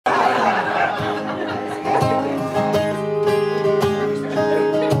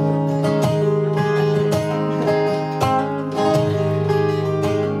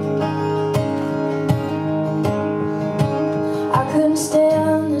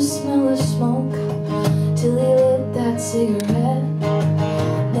smell of smoke till he lit that cigarette.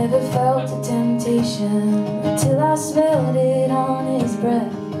 Never felt a temptation until I smelled it on his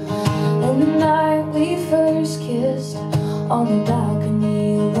breath. And the night we first kissed on the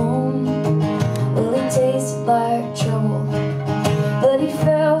balcony alone, well, he tasted like trouble, but he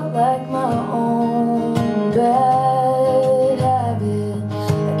felt like my own. Bad habit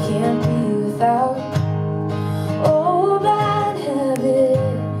I can't be without. Oh, bad habit,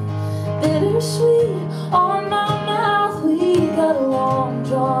 bittersweet on my